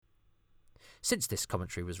Since this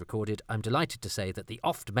commentary was recorded, I'm delighted to say that the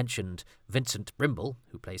oft-mentioned Vincent Brimble,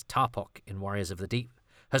 who plays Tarpok in Warriors of the Deep,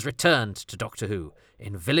 has returned to Doctor Who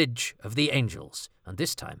in Village of the Angels, and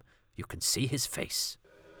this time you can see his face.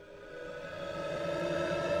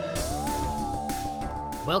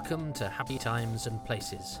 Welcome to Happy Times and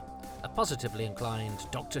Places, a positively inclined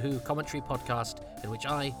Doctor Who commentary podcast in which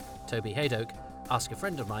I, Toby Haydoke, ask a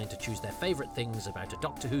friend of mine to choose their favourite things about a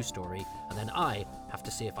Doctor Who story, and then I have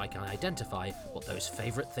to see if I can identify what those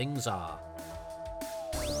favourite things are.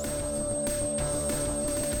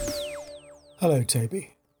 Hello,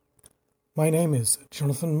 Toby. My name is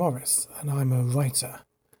Jonathan Morris, and I'm a writer.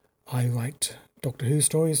 I write Doctor Who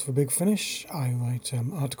stories for Big Finish. I write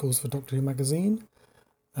articles for Doctor Who magazine,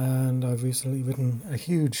 and I've recently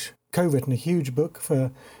co-written a huge book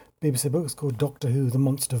for BBC Books called Doctor Who: The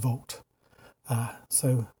Monster Vault.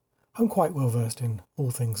 So I'm quite well versed in all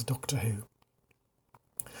things Doctor Who.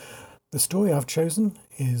 The story I've chosen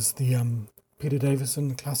is the Peter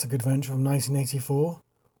Davison classic adventure from 1984,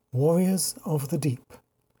 Warriors of the Deep,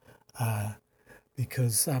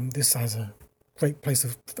 because this has a great place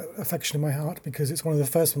of affection in my heart because it's one of the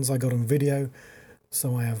first ones I got on video,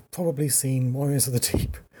 so I have probably seen Warriors of the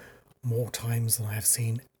Deep more times than I have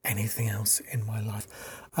seen anything else in my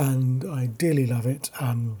life, and I dearly love it.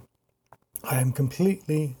 I am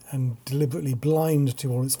completely and deliberately blind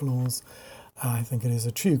to all its flaws. I think it is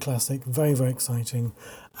a true classic, very, very exciting,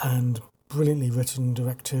 and brilliantly written,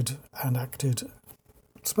 directed and acted.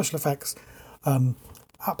 Special effects,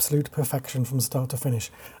 absolute perfection from start to finish,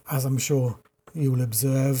 as I'm sure you will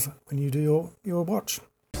observe when you do your watch.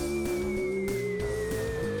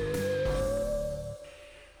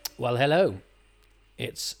 Well, hello.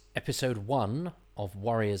 It's episode 1 of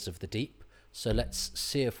Warriors of the Deep, so let's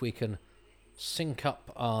see if we can sync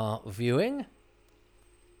up our viewing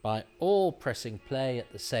by all pressing play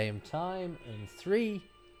at the same time in 3,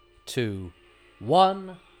 2,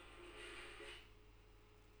 1.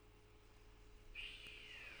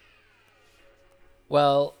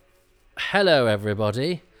 Well, hello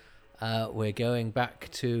everybody. We're going back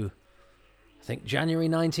to, I think, January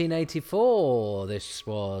 1984 this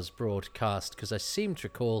was broadcast, because I seem to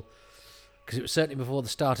recall, because it was certainly before the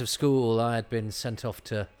start of school, I had been sent off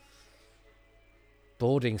to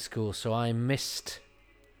boarding school, so I missed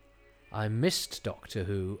Doctor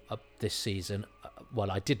Who up this season. Well,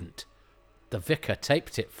 I didn't. The vicar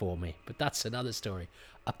taped it for me, but that's another story.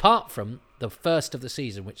 Apart from the first of the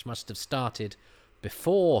season, which must have started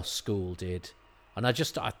before school did, and I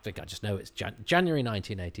think I just know it's January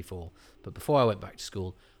 1984, but before I went back to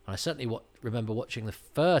school, and I certainly remember watching the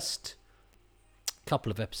first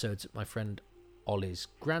couple of episodes at my friend Ollie's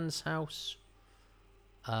grand's house.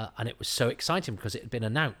 And it was so exciting because it had been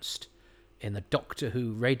announced in the Doctor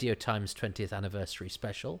Who Radio Times 20th anniversary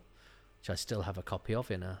special, which I still have a copy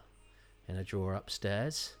of in a drawer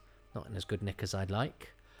upstairs, not in as good nick as I'd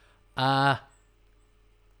like,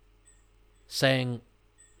 saying,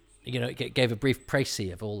 you know, it gave a brief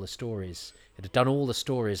précis of all the stories. It had done all the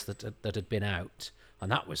stories that had been out,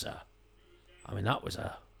 and that was a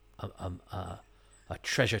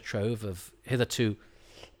treasure trove of hitherto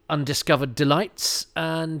undiscovered delights,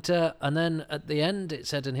 and then at the end it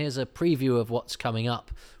said, and here's a preview of what's coming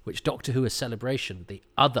up, which Doctor Who: A Celebration, the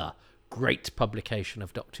other great publication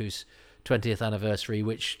of Doctor Who's 20th anniversary,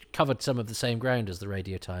 which covered some of the same ground as the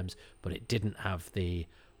Radio Times, but it didn't have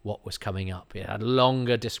what was coming up. It had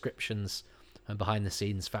longer descriptions and behind the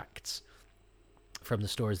scenes facts from the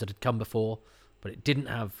stories that had come before, but it didn't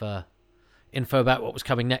have info about what was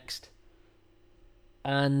coming next.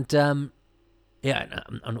 And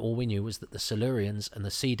and all we knew was that the Silurians and the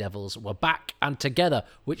Sea Devils were back and together,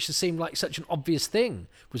 which seemed like such an obvious thing.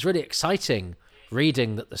 It was really exciting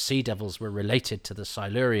reading that the Sea Devils were related to the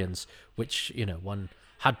Silurians, which, you know, one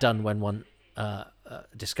had done when one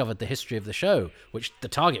discovered the history of the show, which the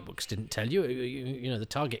Target books didn't tell you. You know, the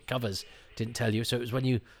Target covers didn't tell you. So it was when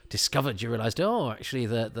you discovered, you realised, oh, actually,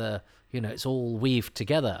 the it's all weaved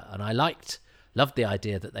together. And I loved the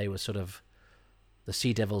idea that they were sort of, the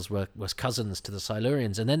Sea Devils was cousins to the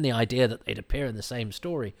Silurians, and then the idea that they'd appear in the same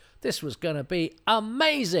story. This was going to be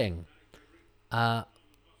amazing. And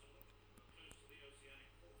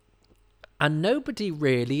nobody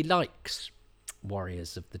really likes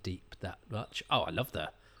Warriors of the Deep that much. Oh, I love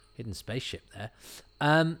the hidden spaceship there.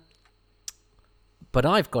 But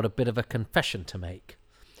I've got a bit of a confession to make.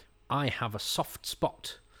 I have a soft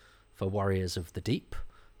spot for Warriors of the Deep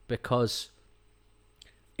because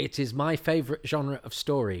it is my favourite genre of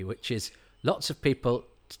story, which is lots of people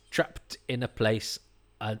trapped in a place,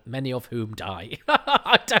 many of whom die.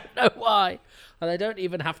 I don't know why. And they don't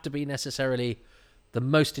even have to be necessarily the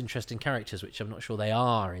most interesting characters, which I'm not sure they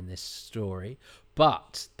are in this story.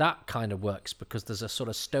 But that kind of works because there's a sort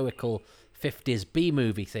of stoical 50s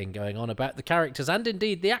B-movie thing going on about the characters and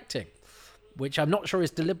indeed the acting, which I'm not sure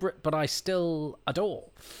is deliberate, but I still adore.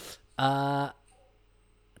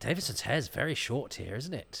 Davidson's hair's very short here,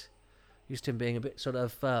 isn't it? Used to him being a bit sort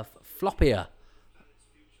of floppier.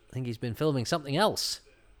 I think he's been filming something else.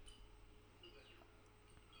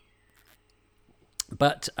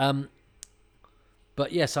 But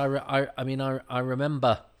yes, I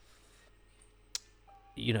remember,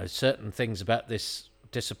 certain things about this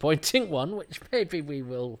disappointing one, which maybe we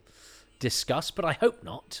will discuss, but I hope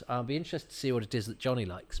not. I'll be interested to see what it is that Johnny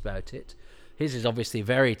likes about it. His is obviously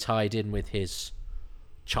very tied in with his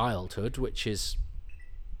childhood, which is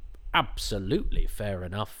absolutely fair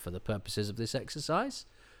enough for the purposes of this exercise.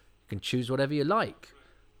 You can choose whatever you like.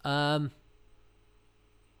 I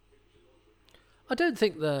don't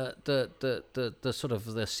think the sort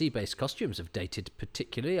of the sea-based costumes have dated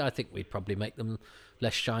particularly. I think we'd probably make them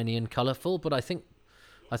less shiny and colourful, but I think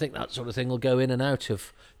that sort of thing will go in and out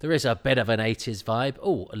of. There is a bit of an 80s vibe.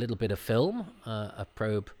 Oh, a little bit of film, a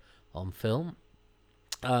probe on film.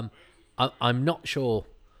 I'm not sure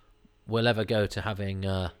we'll ever go to having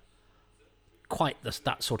quite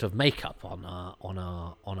that sort of makeup on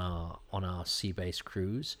our sea-based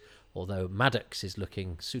cruise. Although Maddox is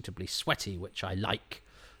looking suitably sweaty, which I like.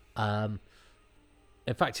 In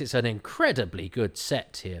fact, it's an incredibly good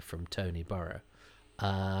set here from Tony Burrow.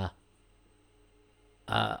 And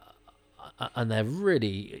they're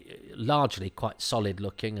really largely quite solid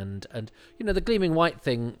looking. And the gleaming white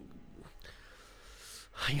thing,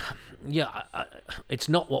 it's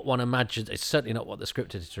not what one imagined. It's certainly not what the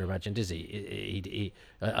script editor imagined, is he?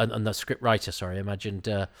 And the script writer, imagined,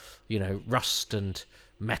 rust and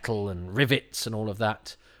metal and rivets and all of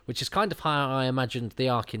that, which is kind of how I imagined the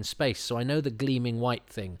Ark in space. So I know the gleaming white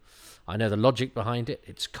thing. I know the logic behind it.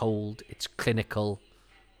 It's cold. It's clinical.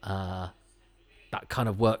 That kind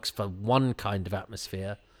of works for one kind of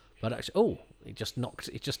atmosphere. But actually, he just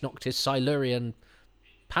knocked his Silurian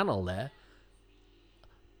panel there.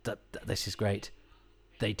 This is great.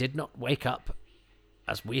 They did not wake up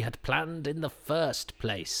as we had planned in the first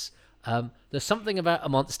place. There's something about a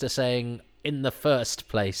monster saying in the first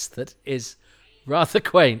place that is rather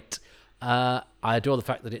quaint. I adore the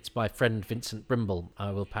fact that it's my friend Vincent Brimble. I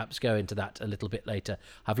will perhaps go into that a little bit later.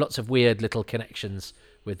 I have lots of weird little connections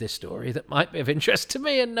with this story that might be of interest to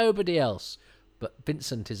me and nobody else. But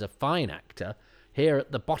Vincent is a fine actor. Here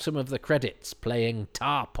at the bottom of the credits playing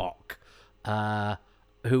Tarpok,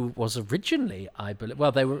 who was originally, I believe,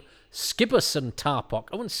 they were Skibbus and Tarpok.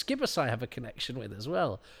 Oh, and Skibbus I have a connection with as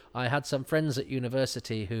well. I had some friends at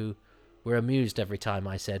university who were amused every time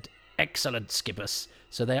I said, "Excellent, Skibbus."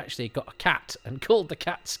 So they actually got a cat and called the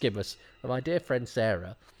cat Skibbus. And my dear friend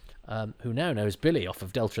Sarah, who now knows Billy off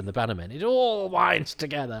of Delta and the Bannermen, it all winds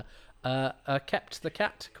together, kept the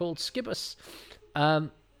cat called Skibbus.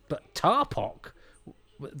 But Tarpok,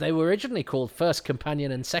 they were originally called First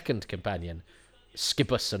Companion and Second Companion,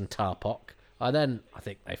 Skibbus and Tarpok. And then I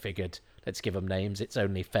think they figured, let's give them names, it's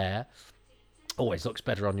only fair. Always looks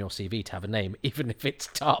better on your CV to have a name, even if it's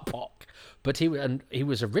Tarpok. But he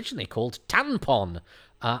was originally called Tanpon,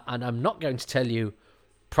 and I'm not going to tell you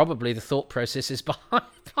probably the thought processes behind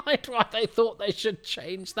why they thought they should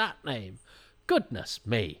change that name. Goodness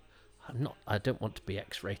me, I don't want to be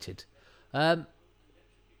X-rated. I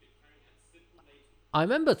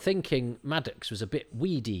remember thinking Maddox was a bit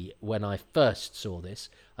weedy when I first saw this,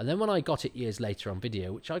 and then when I got it years later on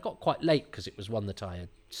video, which I got quite late because it was one that I had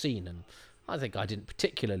seen and I think I didn't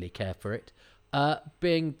particularly care for it,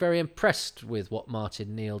 being very impressed with what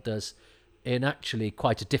Martin Neal does in actually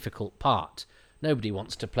quite a difficult part. Nobody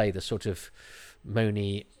wants to play the sort of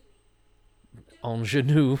moany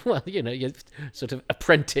ingenue, sort of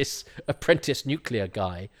apprentice nuclear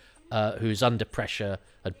guy who's under pressure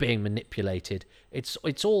and being manipulated.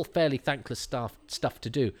 It's all fairly thankless stuff to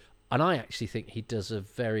do, and I actually think he does a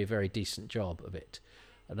very, very decent job of it.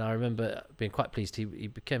 And I remember being quite pleased. He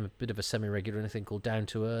became a bit of a semi-regular in a thing called Down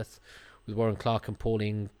to Earth with Warren Clarke and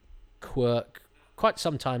Pauline Quirk quite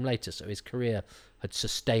some time later, so his career had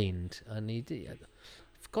sustained. And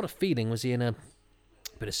I've got a feeling, was he in a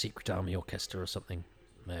bit of Secret Army Orchestra or something?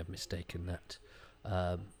 May have mistaken that.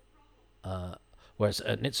 Whereas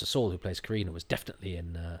Nitsa Saul, who plays Karina, was definitely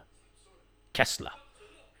in Kessler.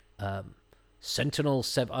 Sentinel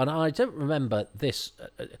 7, and I don't remember this.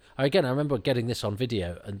 Again, I remember getting this on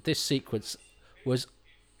video, and this sequence was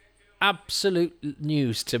absolute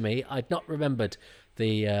news to me. I'd not remembered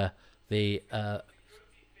the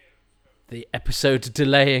the episode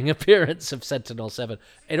delaying appearance of Sentinel-7.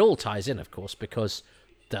 It all ties in, of course, because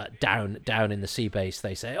down in the sea base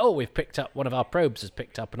they say, oh, we've picked up, one of our probes has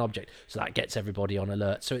picked up an object, so that gets everybody on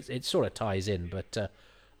alert. So it sort of ties in, but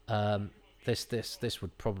this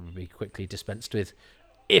would probably be quickly dispensed with,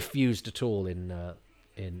 if used at all in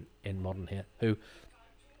modern here. Who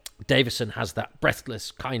Davison has that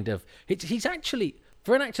breathless kind of. He's actually,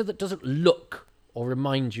 for an actor that doesn't look or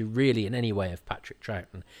remind you really in any way of Patrick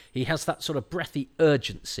Troughton, he has that sort of breathy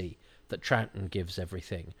urgency that Troughton gives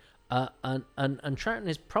everything. And Troughton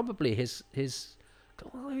is probably his.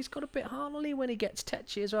 Well, he's got a bit Harley when he gets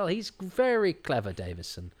tetchy as well. He's very clever,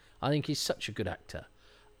 Davison. I think he's such a good actor.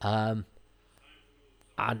 And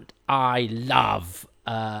I love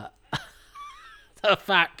the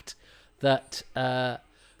fact that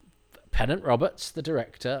Pennant Roberts, the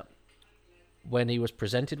director, when he was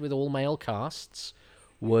presented with all-male casts,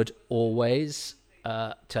 would always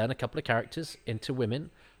turn a couple of characters into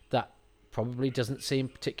women. That probably doesn't seem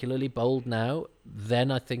particularly bold now.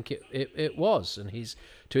 Then I think it was. And he's,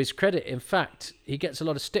 to his credit, in fact, he gets a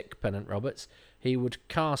lot of stick, Pennant Roberts. He would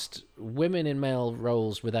cast women in male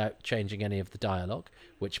roles without changing any of the dialogue,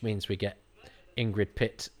 which means we get Ingrid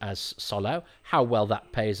Pitt as Solo. How well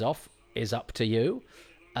that pays off is up to you.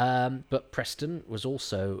 But Preston was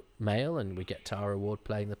also male, and we get Tara Ward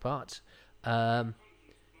playing the part. I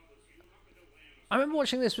remember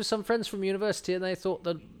watching this with some friends from university, and they thought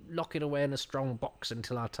that locking away in a strong box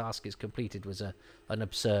until our task is completed was an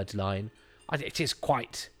absurd line. It is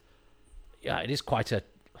quite a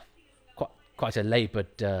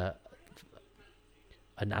laboured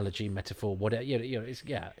analogy, metaphor, whatever.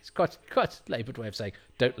 It's quite a laboured way of saying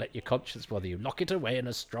don't let your conscience bother you. Lock it away in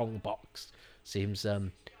a strong box. Seems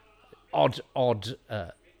odd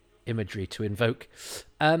imagery to invoke.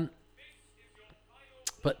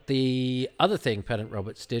 But the other thing Pennant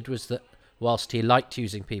Roberts did was that whilst he liked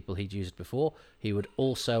using people he'd used before, he would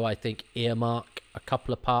also, I think, earmark a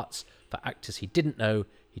couple of parts for actors he didn't know,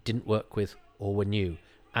 he didn't work with, or were new.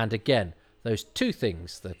 And again, those two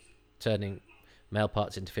things, the turning male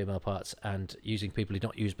parts into female parts and using people he'd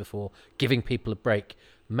not used before, giving people a break,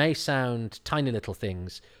 may sound tiny little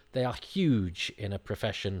things. They are huge in a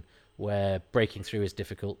profession where breaking through is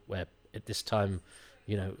difficult, where at this time,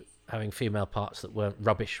 having female parts that weren't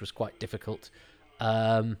rubbish was quite difficult.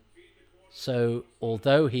 So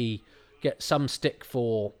although he gets some stick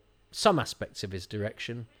for some aspects of his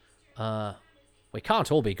direction, we can't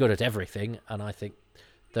all be good at everything, and I think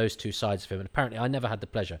those two sides of him, and apparently I never had the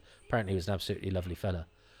pleasure. Apparently he was an absolutely lovely fella.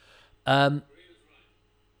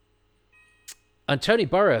 And Tony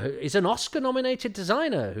Burrow is an Oscar-nominated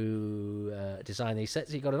designer who designed these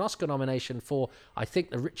sets. He got an Oscar nomination for, I think,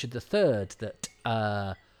 the Richard III that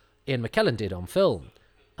Ian McKellen did on film.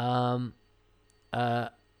 And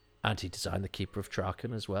he designed The Keeper of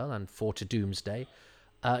Traken as well, and Four to Doomsday.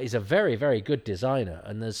 He's a very, very good designer.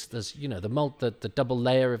 And there's the double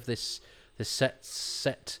layer of this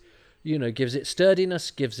set, gives it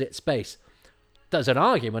sturdiness, gives it space. There's an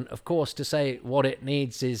argument, of course, to say what it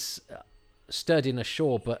needs is sturdiness,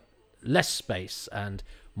 sure, but less space and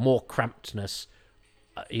more crampedness.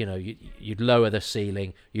 You'd lower the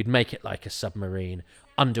ceiling, you'd make it like a submarine,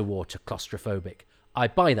 underwater, claustrophobic. I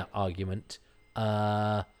buy that argument,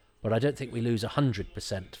 but I don't think we lose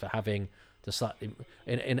 100% for having the slightly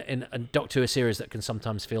in a Doctor Who series that can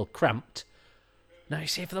sometimes feel cramped. Now, you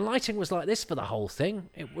see, if the lighting was like this for the whole thing,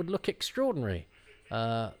 it would look extraordinary.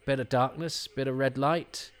 Bit of darkness, bit of red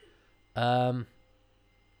light.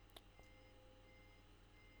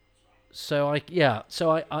 So I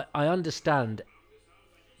understand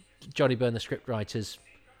Johnny Byrne, the scriptwriter's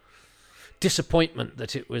disappointment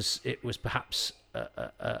that it was perhaps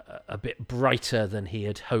a bit brighter than he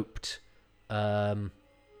had hoped. But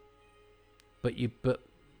you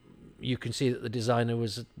can see that the designer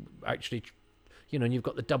was actually, and you've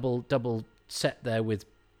got the double set there with,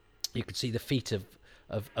 you can see the feet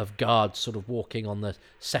of guards sort of walking on the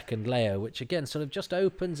second layer, which again sort of just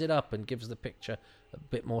opens it up and gives the picture a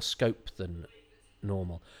bit more scope than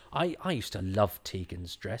normal. I used to love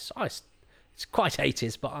Tegan's dress. It's quite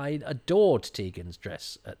 80s, but I adored Tegan's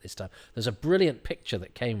dress at this time. There's a brilliant picture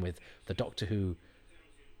that came with the Doctor Who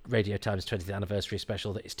Radio Times 20th anniversary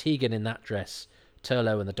special that is Tegan in that dress,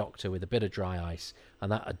 Turlough and the Doctor with a bit of dry ice,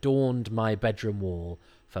 and that adorned my bedroom wall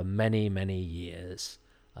for many, many years.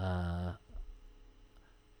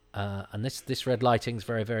 And this red lighting's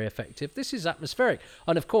very, very effective. This is atmospheric.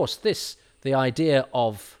 And of course, the idea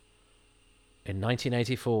of, in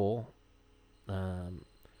 1984,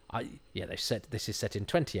 they said this is set in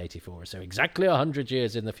 2084, so exactly 100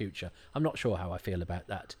 years in the future. I'm not sure how I feel about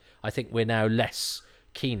that. I think we're now less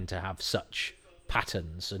keen to have such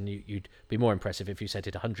patterns, and you'd be more impressive if you set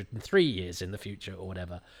it 103 years in the future or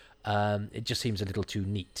whatever. It just seems a little too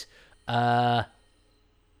neat. But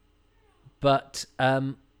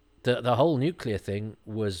the whole nuclear thing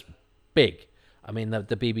was big. I mean, the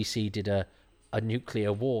BBC did a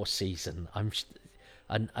nuclear war season.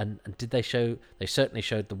 And did they show? They certainly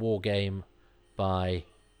showed the War Game by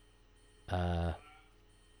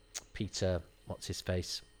Peter, what's his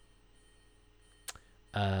face,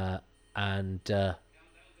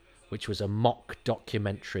 which was a mock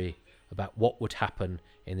documentary about what would happen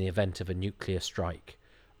in the event of a nuclear strike,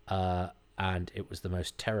 and it was the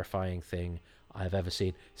most terrifying thing I've ever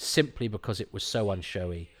seen, simply because it was so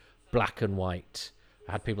unshowy, black and white.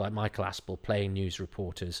 I had people like Michael Aspel playing news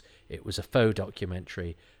reporters. It was a faux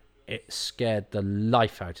documentary. It scared the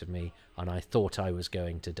life out of me, and I thought I was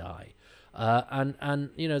going to die. And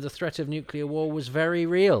you know, the threat of nuclear war was very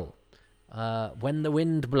real. When the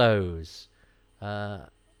wind blows,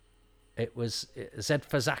 it was Z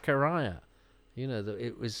for Zachariah. You know,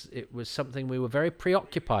 it was something we were very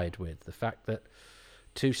preoccupied with. The fact that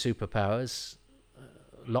two superpowers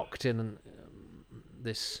locked in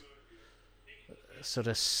this sort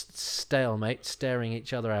of stalemate, staring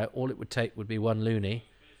each other out. All it would take would be one loony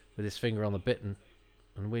with his finger on the button,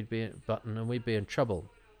 and we'd be in trouble.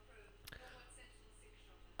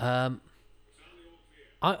 I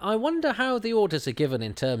wonder how the orders are given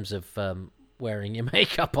in terms of wearing your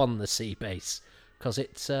makeup on the sea base, because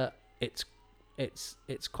it's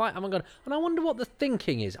quite avant-garde, and I wonder what the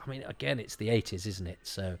thinking is. I mean, again, it's the 80s, isn't it?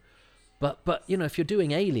 So, but you know, if you're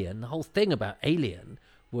doing Alien, the whole thing about Alien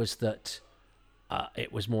was that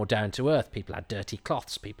it was more down to earth. People had dirty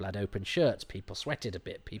cloths, people had open shirts, people sweated a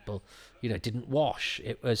bit, people, you know, didn't wash.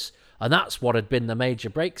 It was, and that's what had been the major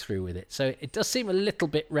breakthrough with it. So it does seem a little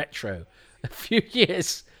bit retro a few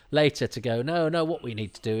years later to go, no, what we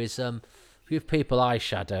need to do is give people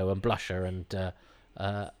eyeshadow and blusher and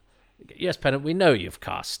yes, Pennant, we know you've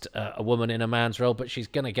cast a woman in a man's role, but she's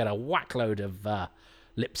going to get a whackload of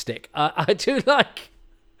lipstick. I do like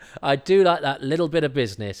that little bit of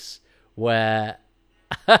business where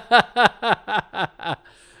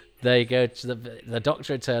they go to the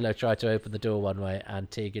Doctor and Turlough try to open the door one way,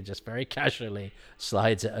 and Tegan just very casually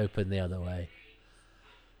slides it open the other way.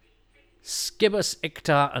 Skibbus,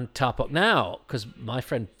 Iktar and Tarpok. Now, because my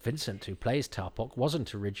friend Vincent, who plays Tarpok,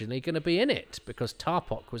 wasn't originally going to be in it, because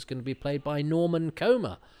Tarpok was going to be played by Norman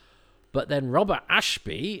Comer. But then Robert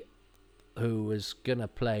Ashby, who was going to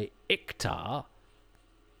play Iktar,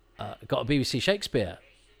 got a BBC Shakespeare.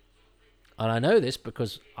 And I know this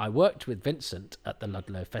because I worked with Vincent at the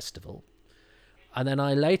Ludlow Festival. And then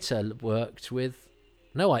I later worked with...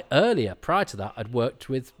 prior to that, I'd worked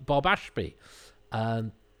with Bob Ashby,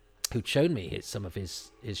 who'd shown me some of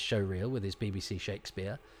his showreel with his BBC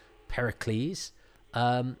Shakespeare, Pericles,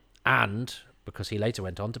 and because he later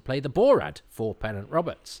went on to play the Borad for Pennant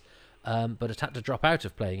Roberts, but had had to drop out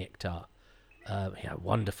of playing Iktar. He had a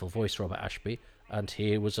wonderful voice, Robert Ashby, and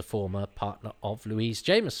he was a former partner of Louise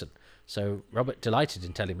Jameson. So Robert delighted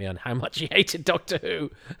in telling me on how much he hated Doctor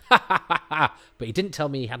Who. But he didn't tell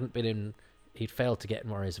me he'd failed to get in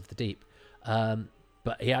Warriors of the Deep.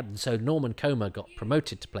 But he had, so Norman Comer got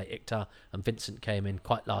promoted to play Iktar, and Vincent came in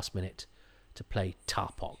quite last minute to play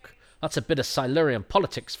Tarpok. That's a bit of Silurian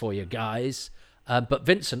politics for you guys. But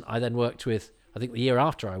Vincent, I then worked with, I think the year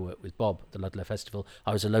after I worked with Bob at the Ludlow Festival,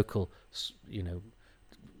 I was a local,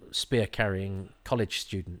 spear-carrying college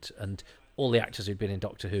student, and all the actors who'd been in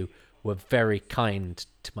Doctor Who were very kind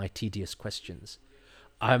to my tedious questions.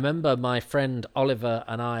 I remember my friend Oliver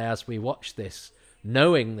and I, as we watched this,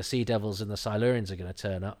 knowing the Sea Devils and the Silurians are going to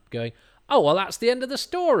turn up, going, oh, well, that's the end of the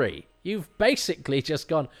story. You've basically just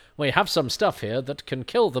gone, well, you have some stuff here that can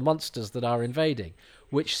kill the monsters that are invading,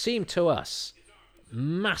 which seemed to us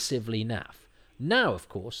massively naff. Now, of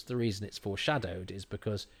course, the reason it's foreshadowed is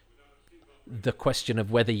because the question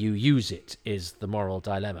of whether you use it is the moral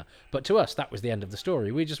dilemma. But to us, that was the end of the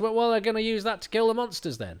story. We just went, well, they're going to use that to kill the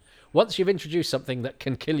monsters then. Once you've introduced something that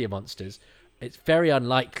can kill your monsters, it's very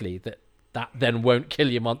unlikely that then won't kill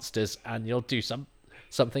your monsters and you'll do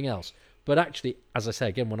something else. But actually, as I say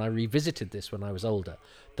again, when I revisited this when I was older,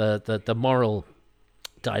 the moral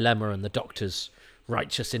dilemma and the Doctor's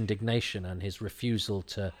righteous indignation and his refusal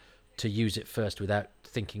to use it first without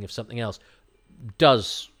thinking of something else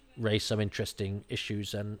does raise some interesting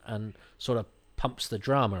issues and sort of pumps the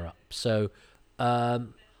drama up. So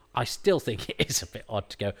I still think it is a bit odd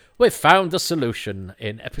to go, we've found the solution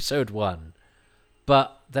in episode 1.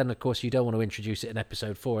 But then, of course, you don't want to introduce it in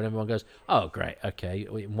episode 4 and everyone goes, oh, great, okay,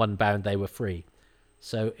 in one bound they were free.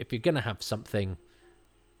 So if you're going to have something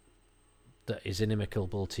that is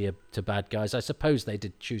inimical to bad guys. I suppose they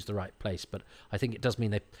did choose the right place, but I think it does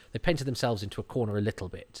mean they painted themselves into a corner a little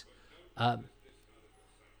bit. I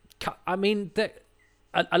mean,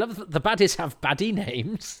 I love that the baddies have baddie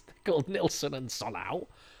names. They're called Nilsson and Solau.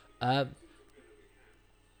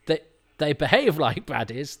 They behave like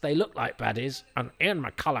baddies. They look like baddies. And Ian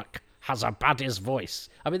McCulloch has a baddie's voice.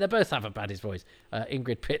 I mean, they both have a baddie's voice.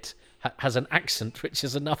 Ingrid Pitt has an accent, which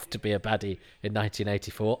is enough to be a baddie in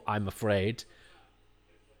 1984, I'm afraid.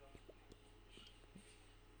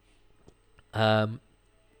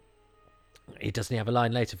 He doesn't have a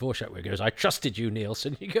line later, Vorschach, where he goes, "I trusted you,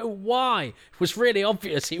 Nielsen." You go, why? It was really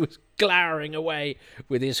obvious he was glowering away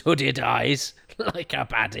with his hooded eyes like a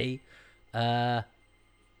baddie.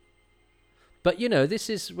 But, you know, this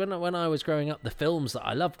is when I was growing up, the films that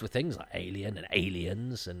I loved were things like Alien and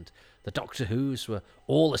Aliens, and the Doctor Who's were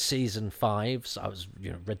all the season 5s. I was,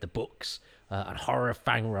 read the books, and Horror of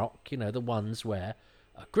Fang Rock, the ones where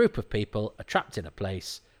a group of people are trapped in a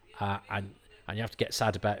place, and you have to get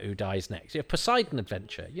sad about who dies next. You have Poseidon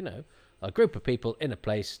Adventure, a group of people in a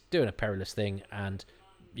place doing a perilous thing, and,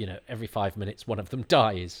 every 5 minutes one of them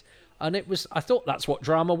dies. And I thought that's what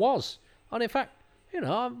drama was. And in fact,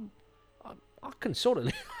 I can sort of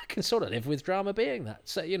live with drama being that.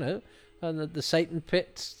 So, and the Satan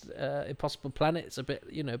Pit, Impossible Planet, it's a bit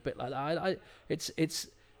like that. It's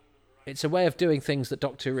a way of doing things that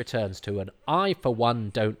Doctor Who returns to, and I, for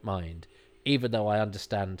one, don't mind, even though I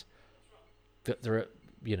understand that there are,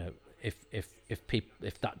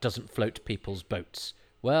 if that doesn't float people's boats,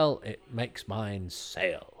 well, it makes mine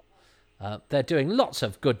sail. They're doing lots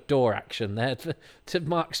of good door action there to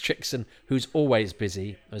Mark Strickson, who's always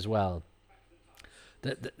busy as well.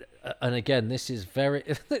 And again, this is very...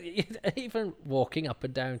 even walking up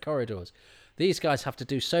and down corridors. These guys have to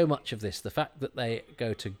do so much of this. The fact that they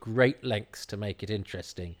go to great lengths to make it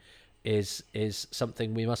interesting is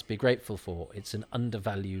something we must be grateful for. It's an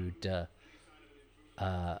undervalued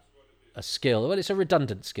a skill. Well, it's a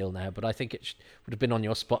redundant skill now, but I think it would have been on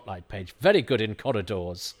your spotlight page. Very good in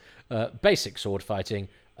corridors, basic sword fighting,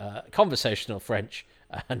 conversational French,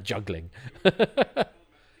 and juggling.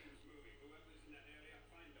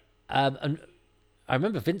 And I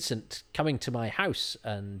remember Vincent coming to my house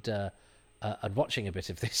and watching a bit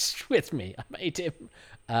of this with me. I made him,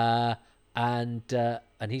 and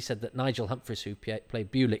he said that Nigel Humphreys, who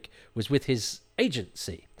played Bulick, was with his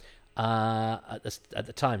agency at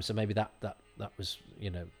the time. So maybe that was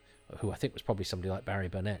who I think was probably somebody like Barry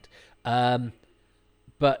Burnett.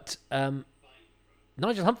 But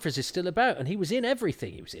Nigel Humphreys is still about, and he was in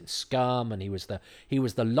everything. He was in Scum, and he was the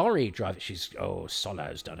lorry driver.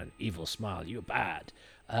 Solau's done an evil smile. You're bad.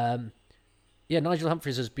 Nigel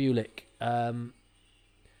Humphreys as Bulick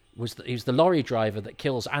he was the lorry driver that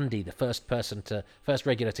kills Andy, the first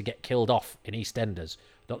regular to get killed off in EastEnders.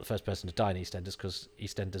 Not the first person to die in EastEnders, because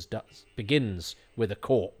EastEnders begins with a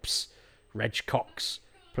corpse. Reg Cox,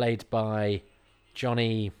 played by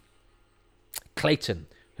Johnny Clayton,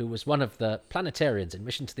 who was one of the planetarians in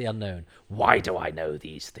Mission to the Unknown. Why do I know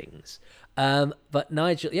these things? But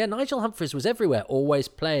Nigel Humphreys was everywhere, always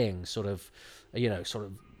playing sort of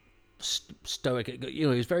stoic. He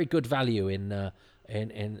was very good value in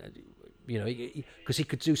because he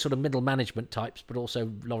could do sort of middle management types, but also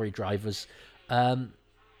lorry drivers. But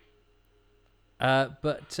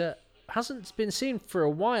hasn't been seen for a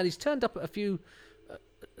while. He's turned up at a few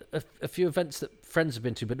events that friends have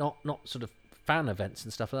been to, but not sort of fan events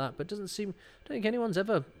and stuff like that. But I don't think anyone's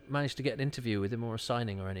ever managed to get an interview with him or a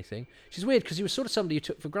signing or anything, which is weird because he was sort of somebody you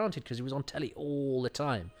took for granted because he was on telly all the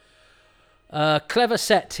time. Clever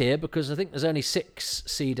set here, because I think there's only 6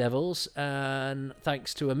 Sea Devils, and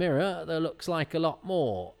thanks to a mirror there looks like a lot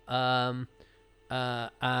more. And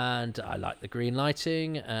I like the green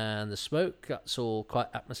lighting and the smoke. That's all quite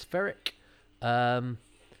atmospheric. And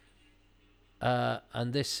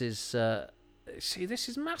this is this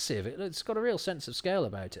is massive. It's got a real sense of scale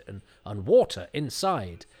about it, and water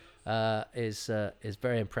inside is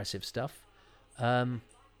very impressive stuff. And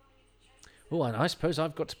I suppose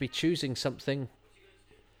I've got to be choosing something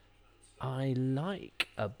I like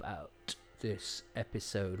about this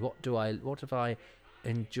episode. What have I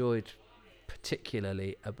enjoyed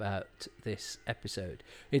particularly about this episode?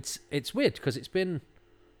 It's weird because it's been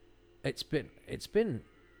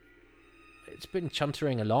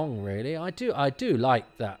chuntering along, really. I do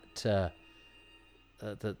like that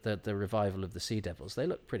the revival of the Sea Devils. They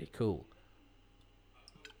look pretty cool.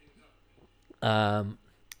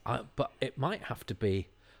 But it might have to be.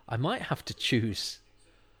 I might have to choose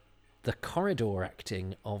the corridor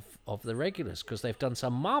acting of the regulars, because they've done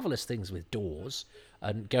some marvellous things with doors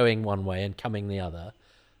and going one way and coming the other.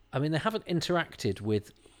 I mean, they haven't interacted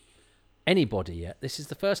with anybody yet. This is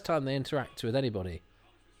the first time they interact with anybody.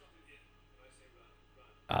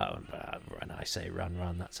 When I say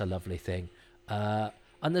run, that's a lovely thing. And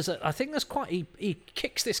I think there's quite. He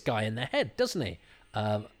kicks this guy in the head, doesn't he?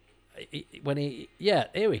 Here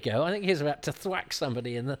we go. I think he's about to thwack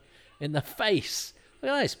somebody in the face.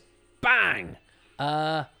 Look at this, bang!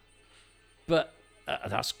 But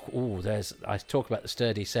that's cool. I talk about the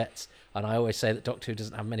sturdy sets, and I always say that Doctor Who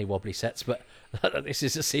doesn't have many wobbly sets, but this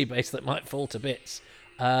is a sea base that might fall to bits.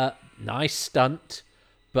 Nice stunt,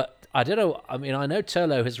 but I don't know. I mean, I know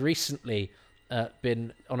Turlough has recently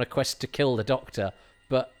been on a quest to kill the Doctor,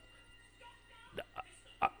 but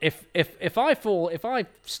if I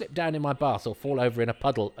slip down in my bath or fall over in a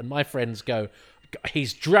puddle, and my friends go,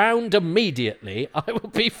 "He's drowned immediately," I will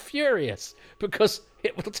be furious, because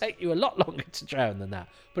it will take you a lot longer to drown than that.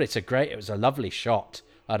 But it was a lovely shot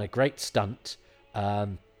and a great stunt,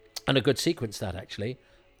 and a good sequence that actually,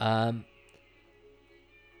 and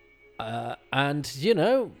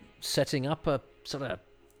setting up a sort of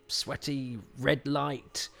sweaty red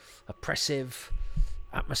light, oppressive,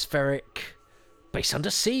 atmospheric base under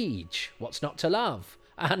siege. What's not to love?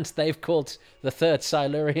 And they've called the third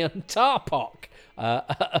Silurian Tarpok,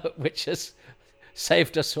 which has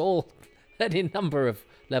saved us all any number of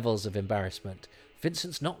levels of embarrassment.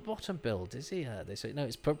 Vincent's not bottom billed, is he? They say no,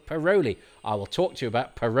 it's Paroli. I will talk to you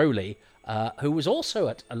about Paroli, who was also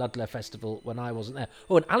at a Ludlow Festival when I wasn't there.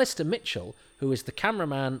 Oh, and Alistair Mitchell, who is the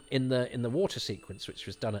cameraman in the water sequence, which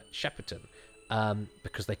was done at Shepperton,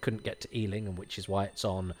 because they couldn't get to Ealing, and which is why it's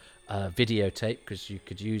on videotape, because you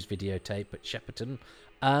could use videotape at Shepperton.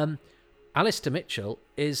 Alistair Mitchell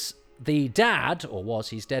is the dad, or was,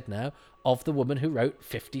 he's dead now, of the woman who wrote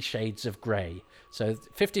 50 Shades of Grey. So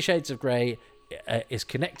 50 Shades of Grey is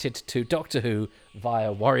connected to Doctor Who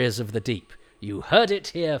via Warriors of the Deep. You heard it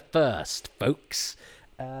here first, folks.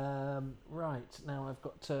 Right, now I've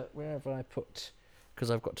got to... Where have I put... Because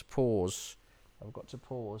I've got to pause.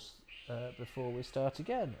 Before we start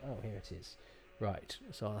again. Oh, here it is. Right,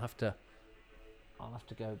 so I'll have to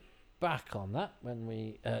go back on that when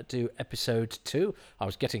we do episode 2. I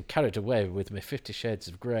was getting carried away with my 50 Shades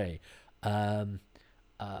of Grey. Well,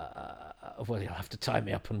 you'll have to tie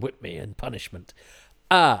me up and whip me in punishment.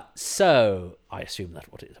 So I assume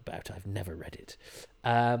that's what it's about. I've never read it.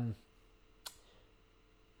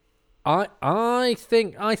 I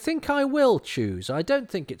think I will choose. I don't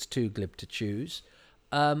think it's too glib to choose.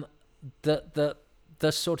 The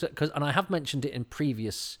sort of, and I have mentioned it in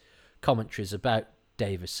previous commentaries about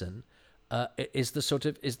Davison. Is the sort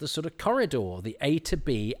of corridor, the A to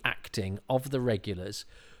B acting of the regulars,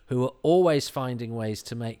 who are always finding ways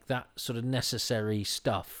to make that sort of necessary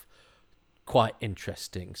stuff quite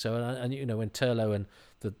interesting. So, and when Turlough and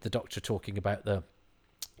the Doctor talking about the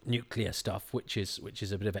nuclear stuff, which is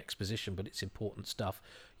a bit of exposition, but it's important stuff.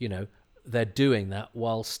 They're doing that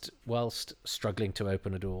whilst struggling to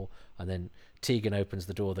open a door, and then Tegan opens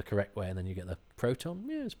the door the correct way, and then you get the proton.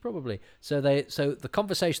 Yes, probably. So the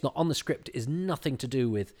conversation on the script is nothing to do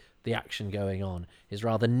with the action going on, is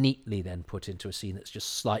rather neatly then put into a scene that's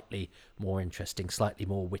just slightly more interesting, slightly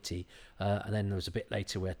more witty. And then there was a bit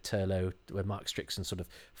later where Mark Strickson sort of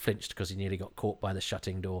flinched because he nearly got caught by the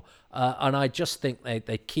shutting door. And I just think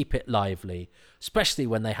they keep it lively, especially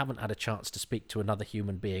when they haven't had a chance to speak to another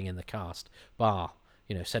human being in the cast, bar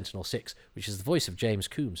Sentinel 6, which is the voice of James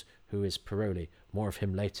Coombs, who is Paroli. More of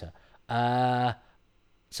him later.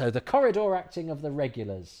 So the corridor acting of the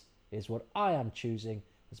regulars is what I am choosing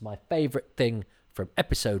as my favourite thing from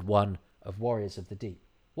episode 1 of Warriors of the Deep.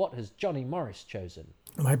 What has Johnny Morris chosen?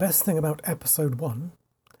 My best thing about episode 1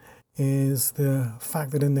 is the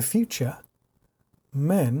fact that in the future,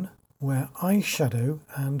 men wear eyeshadow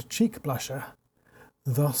and cheek blusher,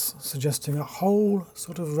 thus suggesting a whole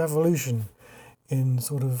sort of revolution in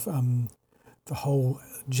sort of the whole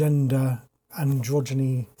gender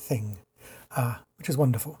androgyny thing, which is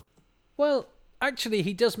wonderful. Well, actually,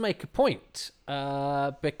 he does make a point,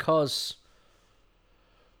 because,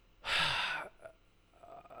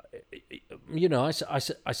 I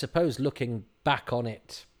suppose looking back on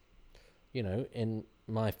it, in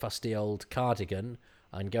my fusty old cardigan,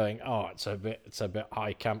 and going, oh, it's a bit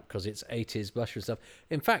high camp because it's 80s blusher and stuff.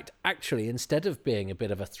 In fact, actually, instead of being a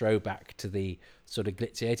bit of a throwback to the sort of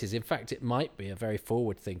glitzy 80s, in fact, it might be a very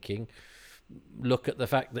forward-thinking look at the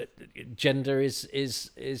fact that gender is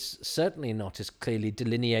certainly not as clearly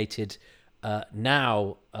delineated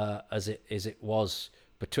now as it was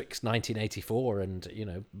betwixt 1984 and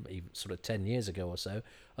even sort of 10 years ago or so,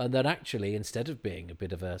 and that actually, instead of being a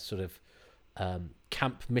bit of a sort of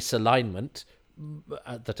camp misalignment,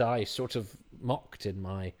 that I sort of mocked in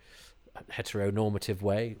my heteronormative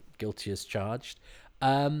way, guilty as charged,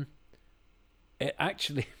 it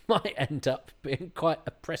actually might end up being quite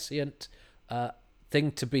a prescient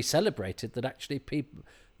thing to be celebrated, that actually people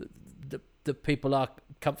are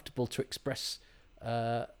comfortable to express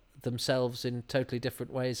themselves in totally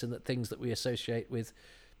different ways, and that things that we associate with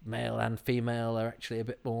male and female are actually a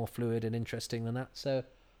bit more fluid and interesting than that. So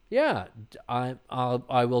yeah, I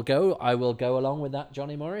will go along with that,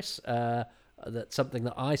 Johnny Morris. That's something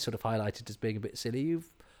that I sort of highlighted as being a bit silly.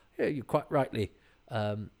 You quite rightly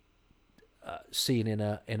seen in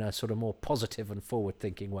a sort of more positive and forward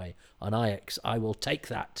thinking way. On I will take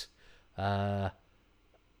that.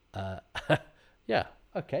 Yeah,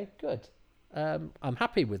 okay, good. I'm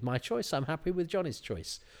happy with my choice. I'm happy with Johnny's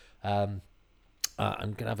choice. I'm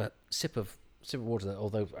gonna have a sip of water.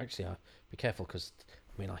 Although actually, I'll be careful, because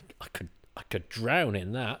I mean I could drown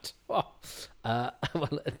in that. Well,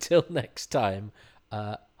 until next time,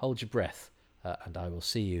 hold your breath, and I will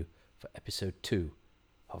see you for episode 2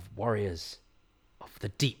 of Warriors of the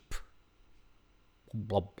Deep.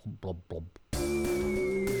 Blob blob blob.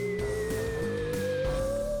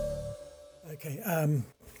 Okay,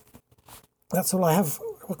 that's all I have.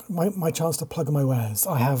 My chance to plug my wares.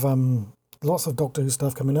 I have lots of Doctor Who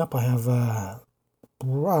stuff coming up. I have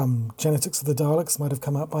Genetics of the Daleks might have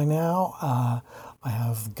come out by now. I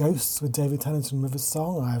have Ghosts with David Tennant and River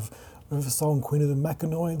Song. I have River Song, Queen of the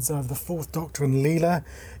Mechanoids. I have the Fourth Doctor and Leela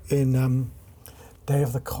in Day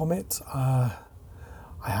of the Comet. I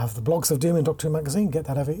have the Blogs of Doom in Doctor Who magazine. Get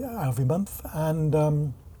that every month.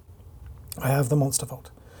 And I have the Monster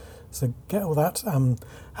Vault. So get all that, and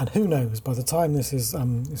who knows? By the time this is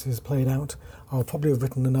played out, I'll probably have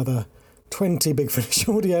written another 20 Big Finish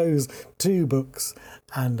audios, 2 books,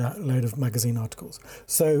 and a load of magazine articles.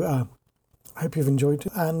 So I hope you've enjoyed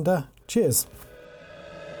it, and cheers.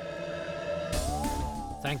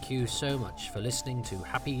 Thank you so much for listening to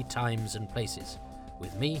Happy Times and Places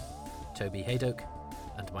with me, Toby Haydock,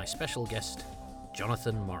 and my special guest,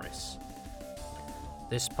 Jonathan Morris.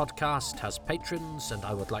 This podcast has patrons, and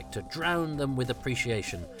I would like to drown them with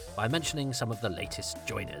appreciation by mentioning some of the latest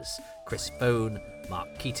joiners: Chris Bone, Mark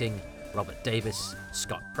Keating, Robert Davis,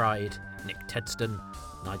 Scott Pride, Nick Tedston,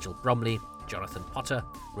 Nigel Bromley, Jonathan Potter,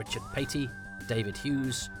 Richard Patey, David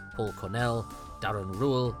Hughes, Paul Cornell, Darren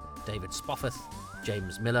Rule, David Spofford,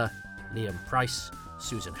 James Miller, Liam Price,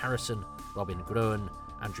 Susan Harrison, Robin Groen,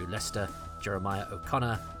 Andrew Lester, Jeremiah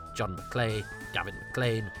O'Connor, John McClay, Gavin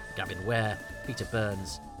McLean, Gavin Ware, Peter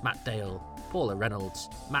Burns, Matt Dale, Paula Reynolds,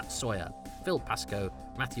 Matt Sawyer, Phil Pascoe,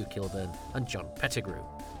 Matthew Kilburn, and John Pettigrew.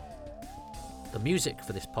 The music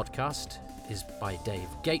for this podcast is by Dave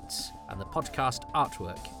Gates, and the podcast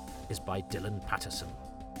artwork is by Dylan Patterson.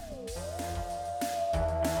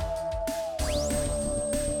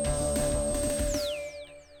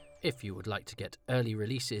 If you would like to get early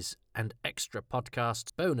releases and extra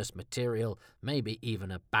podcasts, bonus material, maybe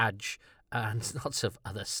even a badge, and lots of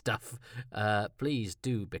other stuff, please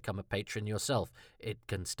do become a patron yourself. It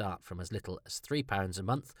can start from as little as £3 a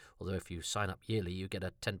month, although if you sign up yearly you get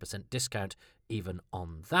a 10% discount even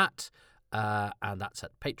on that, and that's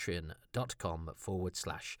at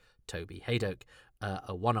patreon.com/Toby Haydock.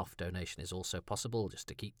 A one-off donation is also possible just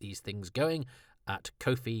to keep these things going at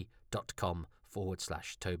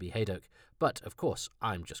kofi.com/Toby Haydock. But of course,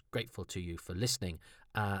 I'm just grateful to you for listening.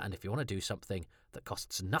 And if you want to do something that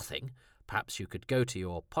costs nothing, perhaps you could go to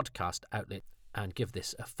your podcast outlet and give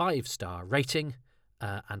this a 5-star rating,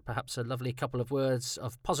 and perhaps a lovely couple of words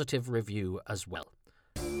of positive review as well.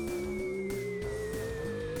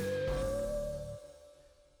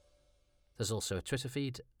 There's also a Twitter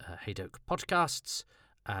feed, Haydock Podcasts,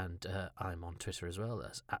 and I'm on Twitter as well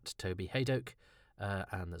as @Toby Haydock.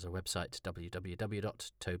 And there's a website,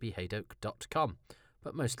 www.tobyhaydock.com.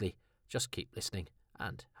 But mostly, just keep listening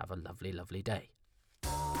and have a lovely, lovely day.